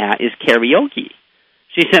any good at is karaoke.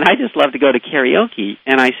 She said, I just love to go to karaoke.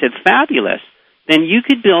 And I said, fabulous. then you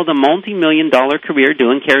could build a multi-million-dollar career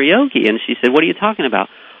doing karaoke. And she said, what are you talking about?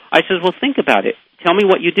 I said, well, think about it. Tell me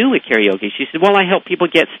what you do with karaoke. She said, well, I help people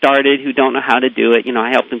get started who don't know how to do it.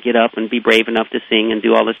 I help them get up and be brave enough to sing and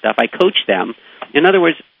do all this stuff. I coach them. In other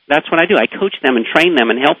words, that's what I do. I coach them and train them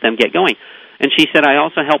and help them get going. And she said, I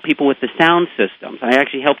also help people with the sound systems. I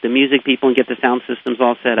actually help the music people and get the sound systems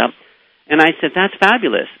all set up. And I said, that's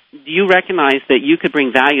fabulous. Do you recognize that you could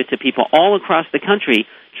bring value to people all across the country,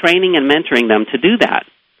 training and mentoring them to do that?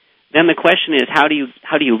 Then the question is, how do you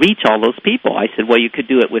reach all those people? I said, well, you could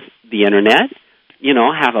do it with the Internet,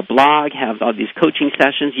 have a blog, have all these coaching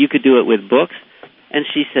sessions. You could do it with books. And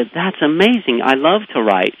she said, that's amazing. I love to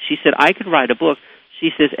write. She said, I could write a book.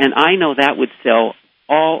 She says, and I know that would sell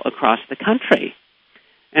all across the country.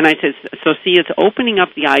 And I said, so see, it's opening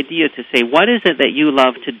up the idea to say, what is it that you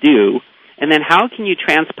love to do? And then how can you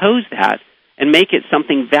transpose that and make it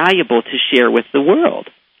something valuable to share with the world?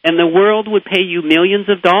 And the world would pay you millions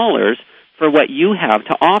of dollars for what you have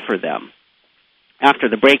to offer them. After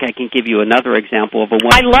the break, I can give you another example of a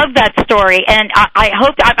one. I love that story, and I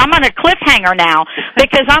hope I'm on a cliffhanger now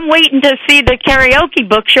because I'm waiting to see the karaoke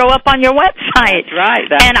book show up on your website. That's right.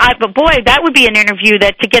 But boy, that would be an interview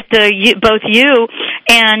that to get both you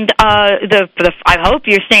and I hope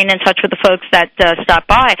you're staying in touch with the folks that stop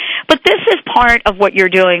by. But this is part of what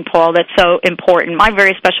you're doing, Paul. That's so important. My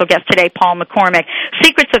very special guest today, Paul McCormick,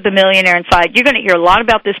 Secrets of the Millionaire Inside. You're going to hear a lot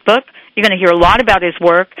about this book. You're going to hear a lot about his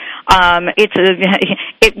work. We're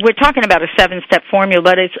talking about a 7-step formula,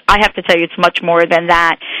 but I have to tell you, it's much more than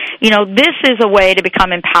that. This is a way to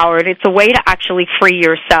become empowered. It's a way to actually free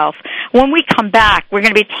yourself. When we come back, we're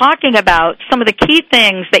going to be talking about some of the key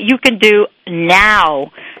things that you can do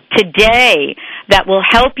now, today, that will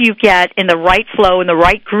help you get in the right flow, in the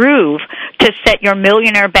right groove to set your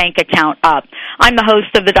millionaire bank account up. I'm the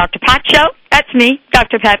host of the Dr. Pat Show. That's me,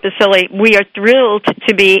 Dr. Pat Basile. We are thrilled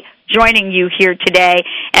to be joining you here today.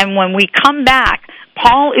 And when we come back,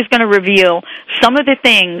 Paul is going to reveal some of the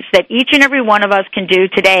things that each and every one of us can do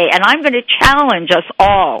today. And I'm going to challenge us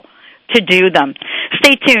all to do them.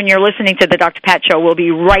 Stay tuned. You're listening to the Dr. Pat Show. We'll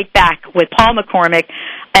be right back with Paul McCormick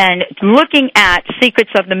and looking at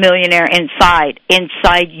Secrets of the Millionaire Inside.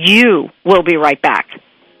 Inside you. We'll be right back.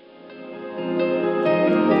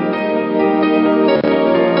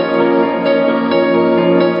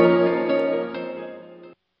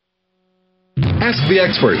 Ask the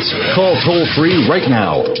experts. Call toll-free right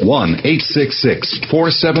now,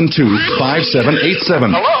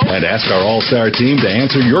 1-866-472-5787. And ask our all-star team to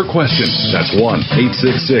answer your question. That's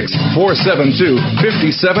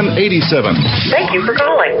 1-866-472-5787. Thank you for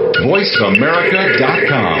calling.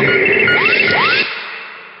 VoiceAmerica.com.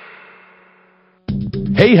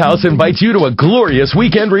 Hay House invites you to a glorious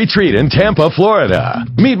weekend retreat in Tampa, Florida.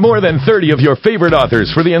 Meet more than 30 of your favorite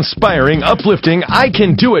authors for the inspiring, uplifting I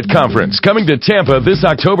Can Do It conference coming to Tampa this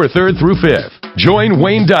October 3rd through 5th. Join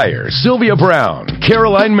Wayne Dyer, Sylvia Brown,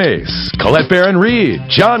 Caroline Mace, Colette Baron-Reed,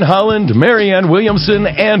 John Holland, Marianne Williamson,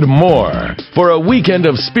 and more for a weekend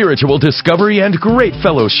of spiritual discovery and great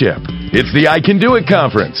fellowship. It's the I Can Do It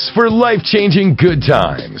conference for life-changing good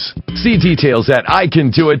times. See details at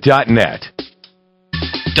icandoit.net.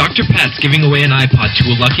 Dr. Pat's giving away an iPod to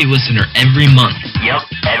a lucky listener every month. Yep,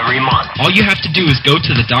 every month. All you have to do is go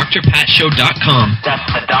to thedrpatshow.com. That's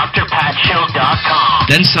thedrpatshow.com.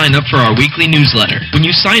 Then sign up for our weekly newsletter. When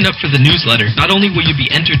you sign up for the newsletter, not only will you be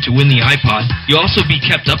entered to win the iPod, you'll also be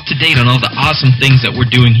kept up to date on all the awesome things that we're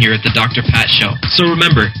doing here at the Dr. Pat Show. So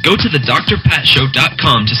remember, go to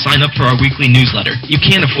thedrpatshow.com to sign up for our weekly newsletter. You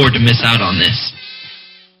can't afford to miss out on this.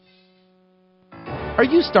 Are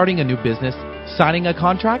you starting a new business, signing a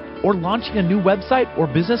contract, or launching a new website or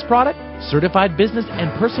business product? Certified business and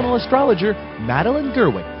personal astrologer Madeline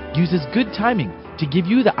Gerwig uses good timing to give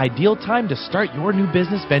you the ideal time to start your new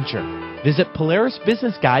business venture. Visit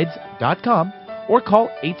PolarisBusinessGuides.com or call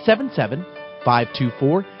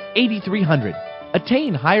 877-524-8300.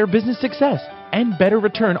 Attain higher business success and better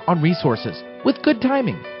return on resources with good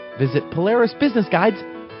timing. Visit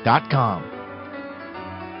PolarisBusinessGuides.com.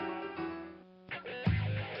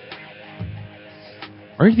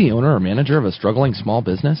 Are you the owner or manager of a struggling small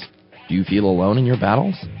business? Do you feel alone in your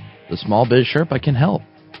battles? The Small Biz Sherpa can help.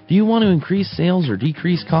 Do you want to increase sales or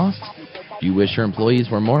decrease costs? Do you wish your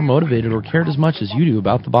employees were more motivated or cared as much as you do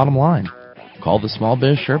about the bottom line? Call the Small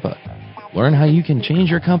Biz Sherpa. Learn how you can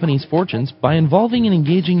change your company's fortunes by involving and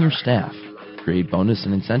engaging your staff. Create bonus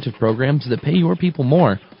and incentive programs that pay your people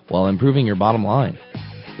more while improving your bottom line.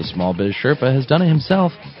 The Small Biz Sherpa has done it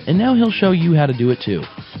himself, and now he'll show you how to do it too.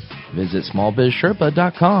 Visit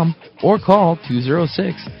smallbizsherpa.com or call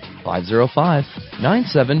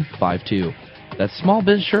 206-505-9752. That's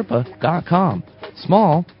smallbizsherpa.com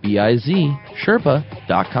small, B-I-Z,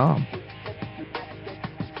 Sherpa.com.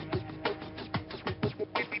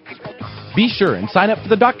 Be sure and sign up for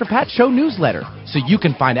the Dr. Pat Show newsletter so you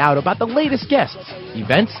can find out about the latest guests,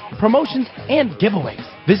 events, promotions, and giveaways.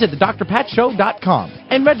 Visit thedrpatshow.com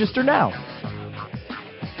and register now.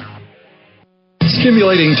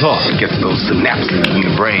 Stimulating talk. Gets those synapses in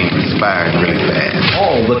your brain firing really fast.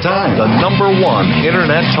 All the time. The #1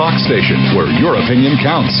 Internet talk station where your opinion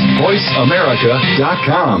counts.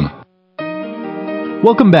 VoiceAmerica.com.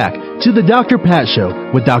 Welcome back to the Dr. Pat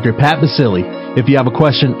Show with Dr. Pat Basili. If you have a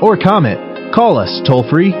question or comment, call us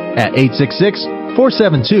toll-free at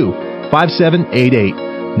 866-472-5788.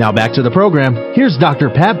 Now back to the program. Here's Dr.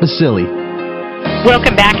 Pat Basili.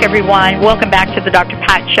 Welcome back, everyone. Welcome back to the Dr.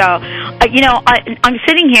 Pat Show. I'm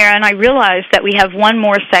sitting here and I realize that we have one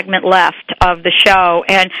more segment left of the show,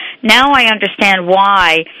 and now I understand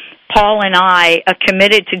why Paul and I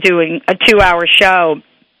committed to doing a 2-hour show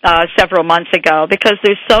several months ago, because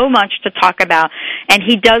there's so much to talk about, and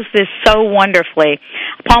he does this so wonderfully.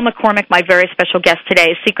 Paul McCormick, my very special guest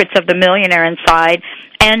today, Secrets of the Millionaire Inside,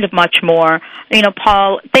 and much more.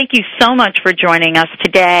 Paul, thank you so much for joining us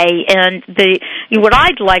today, and what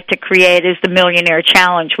I'd like to create is the Millionaire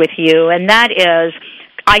Challenge with you, and that is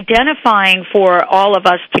identifying for all of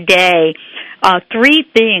us today 3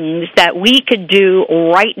 things that we could do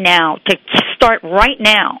right now, to start right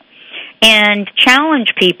now, and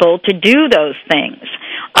challenge people to do those things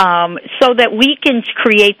so that we can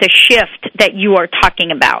create the shift that you are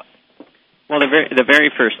talking about. Well, the very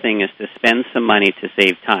first thing is to spend some money to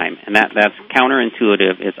save time, and that's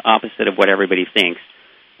counterintuitive. It's opposite of what everybody thinks.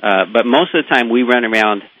 But most of the time we run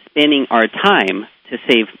around spending our time to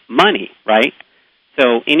save money, right?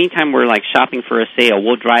 So anytime we're like shopping for a sale,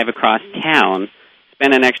 we'll drive across town,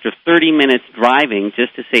 spend an extra 30 minutes driving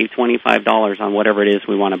just to save $25 on whatever it is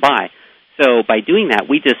we want to buy. So by doing that,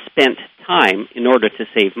 we just spent time in order to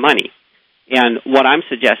save money. And what I'm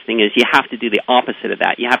suggesting is you have to do the opposite of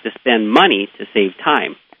that. You have to spend money to save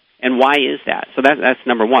time. And why is that? So that's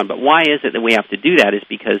number one. But why is it that we have to do that is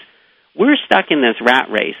because we're stuck in this rat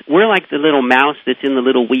race. We're like the little mouse that's in the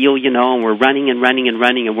little wheel, and we're running and running and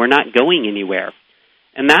running, and we're not going anywhere.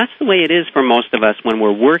 And that's the way it is for most of us when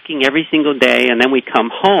we're working every single day, and then we come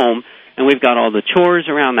home, and we've got all the chores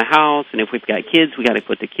around the house, and if we've got kids, we've got to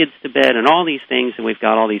put the kids to bed and all these things, and we've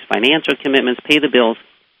got all these financial commitments, pay the bills,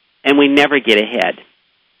 and we never get ahead.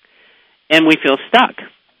 And we feel stuck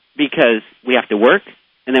because we have to work,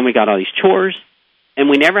 and then we got all these chores, and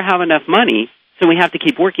we never have enough money, so we have to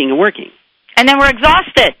keep working and working. And then we're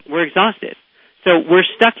exhausted. We're exhausted. So we're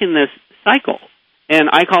stuck in this cycle, and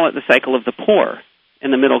I call it the cycle of the poor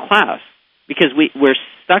and the middle class, because we're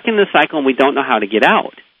stuck in the cycle and we don't know how to get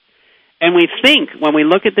out. And we think, when we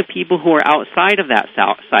look at the people who are outside of that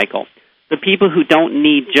cycle, the people who don't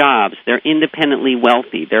need jobs, they're independently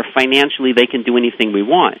wealthy, they can do anything we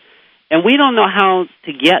want. And we don't know how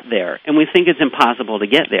to get there, and we think it's impossible to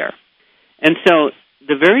get there. And so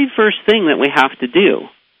the very first thing that we have to do,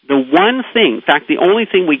 the one thing, in fact, the only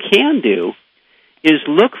thing we can do, is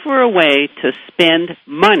look for a way to spend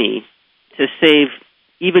money to save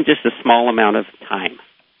even just a small amount of time.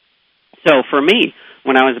 So for me,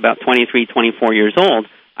 when I was about 23, 24 years old,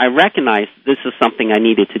 I recognized this is something I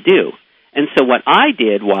needed to do. And so what I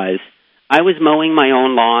did was, I was mowing my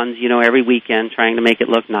own lawns, every weekend, trying to make it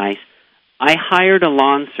look nice. I hired a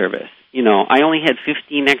lawn service. I only had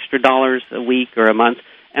 $15 extra a week or a month,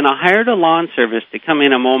 and I hired a lawn service to come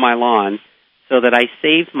in and mow my lawn so that I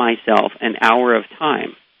saved myself an hour of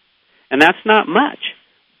time. And that's not much,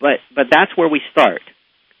 but that's where we start.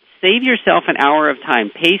 Save yourself an hour of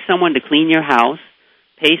time. Pay someone to clean your house.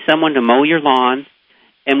 Pay someone to mow your lawn.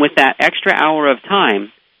 And with that extra hour of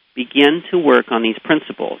time, begin to work on these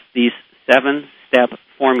principles, these 7-step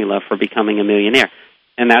formula for becoming a millionaire.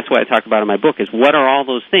 And that's what I talk about in my book, is what are all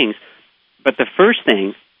those things? But the first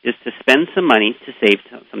thing is to spend some money to save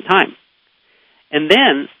some time. And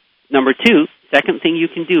then, number 2, second thing you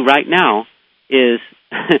can do right now is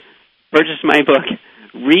purchase my book.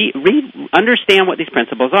 Understand what these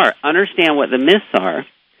principles are. Understand what the myths are.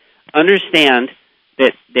 Understand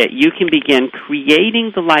that you can begin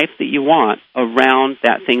creating the life that you want around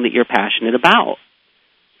that thing that you're passionate about.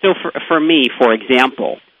 So for me, for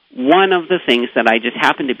example, one of the things that I just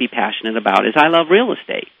happen to be passionate about is I love real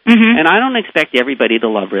estate. Mm-hmm. And I don't expect everybody to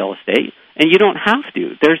love real estate, and you don't have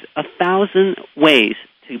to. There's 1,000 ways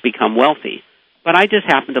to become wealthy, but I just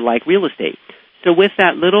happen to like real estate. So with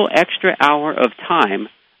that little extra hour of time,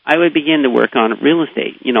 I would begin to work on real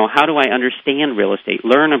estate. How do I understand real estate,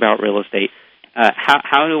 learn about real estate?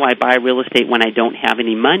 How do I buy real estate when I don't have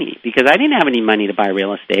any money? Because I didn't have any money to buy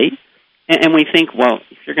real estate. And we think, well,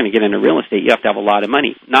 if you're going to get into real estate, you have to have a lot of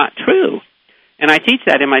money. Not true. And I teach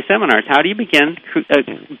that in my seminars. How do you begin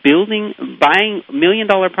buying $1 million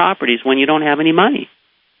properties when you don't have any money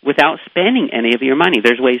without spending any of your money?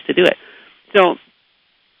 There's ways to do it. So,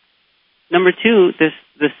 number 2,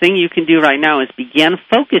 the thing you can do right now is begin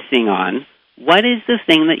focusing on what is the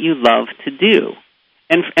thing that you love to do.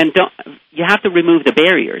 And don't, you have to remove the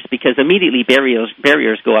barriers, because immediately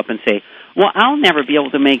barriers go up and say, well, I'll never be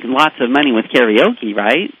able to make lots of money with karaoke,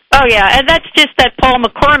 right? Oh, yeah, and that's just that Paul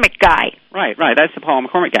McCormick guy. Right, that's the Paul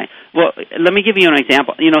McCormick guy. Well, let me give you an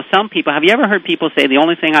example. You know, some people, have you ever heard people say the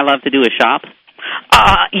only thing I love to do is shop?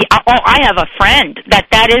 I have a friend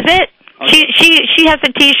that is it. Okay. She has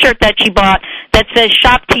a T-shirt that she bought that says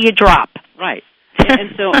 "Shop till you drop." Right.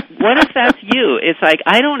 And so what if that's you? It's like,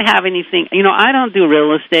 I don't have anything, you know, I don't do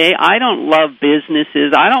real estate. I don't love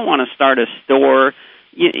businesses. I don't want to start a store.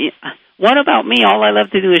 What about me? All I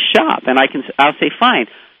love to do is shop. And I'll say, fine.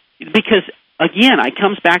 Because, again, it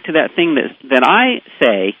comes back to that thing that I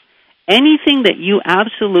say, anything that you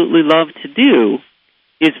absolutely love to do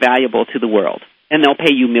is valuable to the world. And they'll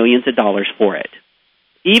pay you millions of dollars for it,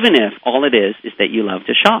 even if all it is that you love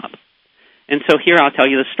to shop. And so here I'll tell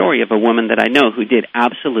you the story of a woman that I know who did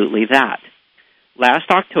absolutely that.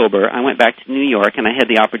 Last October, I went back to New York, and I had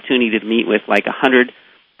the opportunity to meet with like 100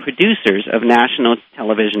 producers of national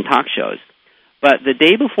television talk shows. But the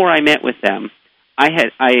day before I met with them, I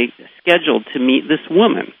scheduled to meet this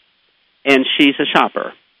woman, and she's a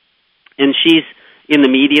shopper. And she's in the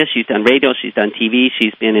media. She's done radio. She's done TV.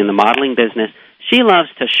 She's been in the modeling business. She loves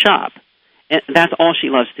to shop. And that's all she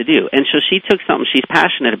loves to do. And so she took something she's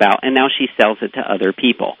passionate about, and now she sells it to other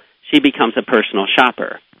people. She becomes a personal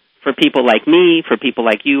shopper for people like me, for people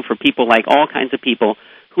like you, for people like all kinds of people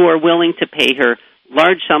who are willing to pay her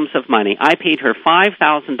large sums of money. I paid her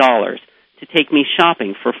 $5,000 to take me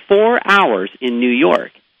shopping for 4 hours in New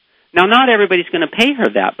York. Now, not everybody's going to pay her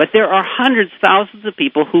that, but there are hundreds, thousands of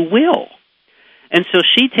people who will. And so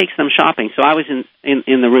she takes them shopping. So I was in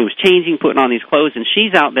the rooms, changing, putting on these clothes, and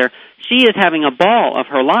she's out there. She is having a ball of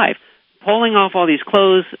her life, pulling off all these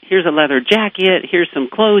clothes. Here's a leather jacket. Here's some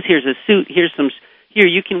clothes. Here's a suit. Here,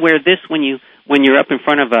 you can wear this when you're up in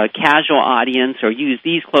front of a casual audience, or use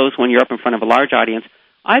these clothes when you're up in front of a large audience.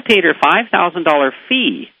 I paid her $5,000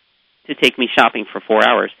 fee to take me shopping for 4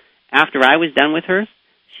 hours. After I was done with her,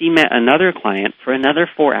 she met another client for another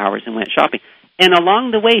 4 hours and went shopping. And along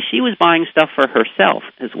the way, she was buying stuff for herself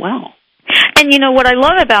as well. And, you know, what I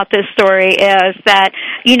love about this story is that,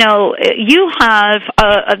 you know, you have,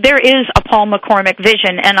 there is a Paul McCormick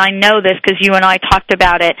vision, and I know this because you and I talked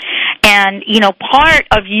about it. And, you know, part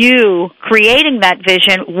of you creating that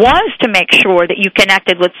vision was to make sure that you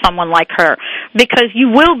connected with someone like her, because you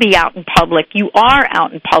will be out in public. You are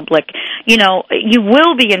out in public. You know, you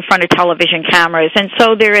will be in front of television cameras. And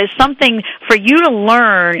so there is something for you to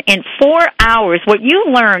learn in 4 hours. What you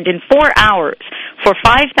learned in 4 hours for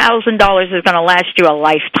 $5,000 is going to last you a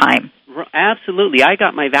lifetime. Absolutely. I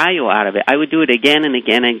got my value out of it. I would do it again and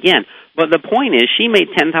again and again. But the point is, she made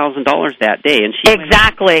 $10,000 that day. And she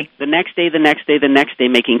exactly. The next day,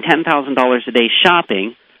 making $10,000 a day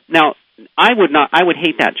shopping. Now, I would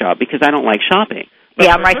hate that job because I don't like shopping. But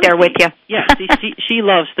yeah, I'm right there with you. Yeah, she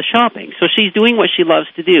loves the shopping. So she's doing what she loves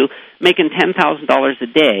to do, making $10,000 a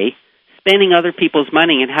day, spending other people's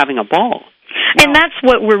money and having a ball. And that's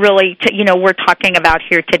what we're really, we're talking about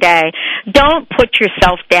here today. Don't put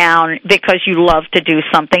yourself down because you love to do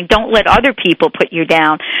something. Don't let other people put you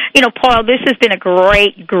down. You know, Paul, this has been a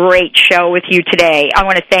great, great show with you today. I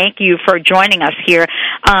want to thank you for joining us here.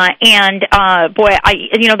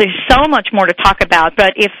 There's so much more to talk about,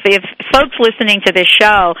 but if folks listening to this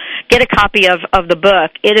show get a copy of the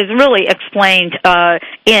book, it is really explained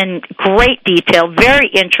in great detail, very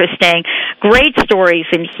interesting, great stories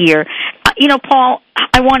in here. Paul,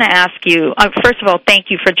 I want to ask you, first of all, thank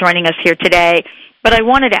you for joining us here today, but I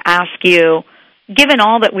wanted to ask you, given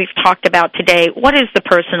all that we've talked about today, what is the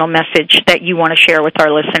personal message that you want to share with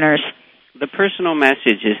our listeners? The personal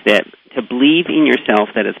message is that to believe in yourself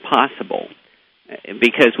that it's possible,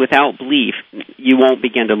 because without belief, you won't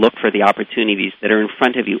begin to look for the opportunities that are in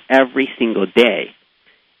front of you every single day.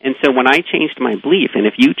 And so when I changed my belief, and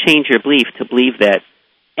if you change your belief to believe that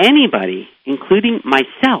anybody, including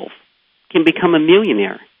myself, can become a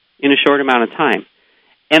millionaire in a short amount of time,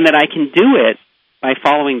 and that I can do it by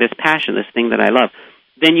following this passion, this thing that I love,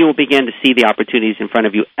 then you will begin to see the opportunities in front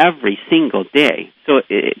of you every single day. So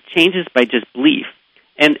it changes by just belief.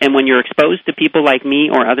 And when you're exposed to people like me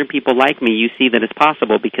or other people like me, you see that it's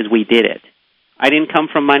possible because we did it. I didn't come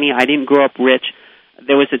from money. I didn't grow up rich.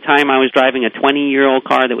 There was a time I was driving a 20-year-old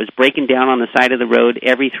car that was breaking down on the side of the road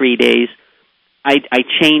every 3 days. I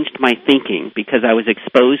changed my thinking because I was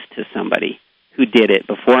exposed to somebody who did it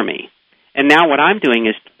before me. And now what I'm doing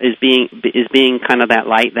is being kind of that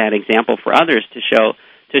light, that example for others to show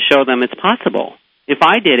them it's possible. If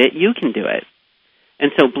I did it, you can do it.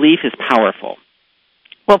 And so belief is powerful.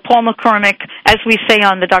 Well, Paul McCormick, as we say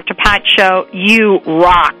on the Dr. Pat Show, you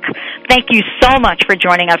rock. Thank you so much for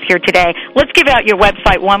joining us here today. Let's give out your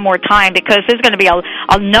website one more time, because there's going to be a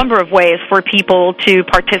number of ways for people to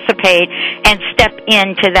participate and step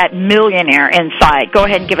into that Millionaire Inside. Go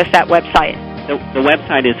ahead and give us that website. The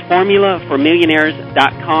website is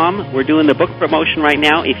formulaformillionaires.com. We're doing the book promotion right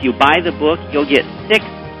now. If you buy the book, you'll get 6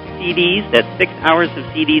 CDs. That's 6 hours of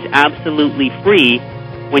CDs absolutely free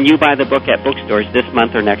when you buy the book at bookstores this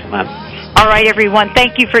month or next month. All right, everyone.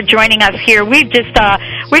 Thank you for joining us here. We just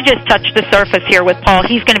touched the surface here with Paul.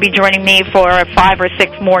 He's going to be joining me for 5 or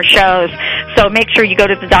 6 more shows. So make sure you go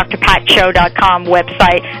to the drpatshow.com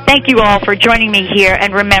website. Thank you all for joining me here.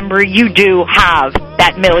 And remember, you do have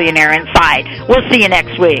that millionaire inside. We'll see you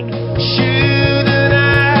next week.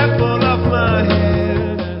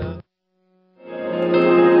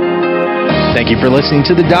 Thank you for listening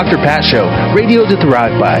to The Dr. Pat Show, radio to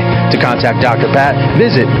thrive by. To contact Dr. Pat,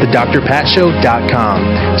 visit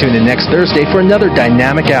thedrpatshow.com. Tune in next Thursday for another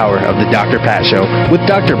dynamic hour of The Dr. Pat Show with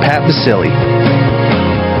Dr. Pat Basile.